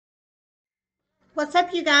What's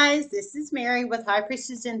up, you guys? This is Mary with High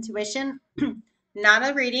Priestess Intuition. Not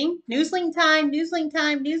a reading. Newsling time, newsling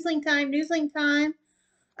time, newsling time, newsling time.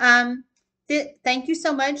 Um, Thank you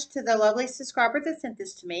so much to the lovely subscriber that sent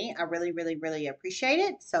this to me. I really, really, really appreciate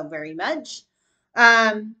it so very much.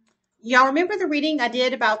 Um, y'all remember the reading I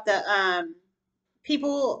did about the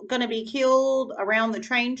people going to be killed around the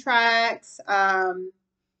train tracks, et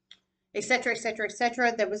cetera, et cetera, et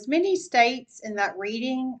cetera. There was many states in that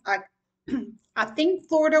reading. I think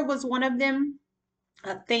Florida was one of them.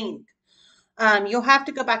 I think you'll have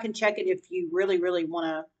to go back and check it if you really, really want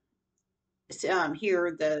to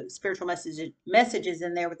hear the spiritual messages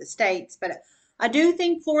in there with the states. But I do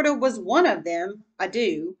think Florida was one of them. I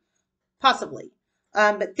do possibly,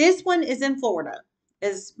 but this one is in Florida.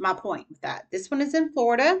 Is my point with that? This one is in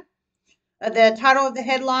Florida. The title of the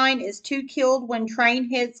headline is Two Killed When Train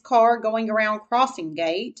Hits Car Going Around Crossing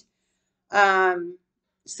Gate. Um,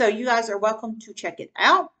 so you guys are welcome to check it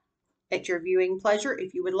out at your viewing pleasure.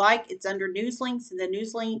 If you would like, it's under news links in the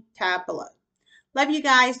news link tab below. Love you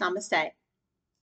guys. Namaste.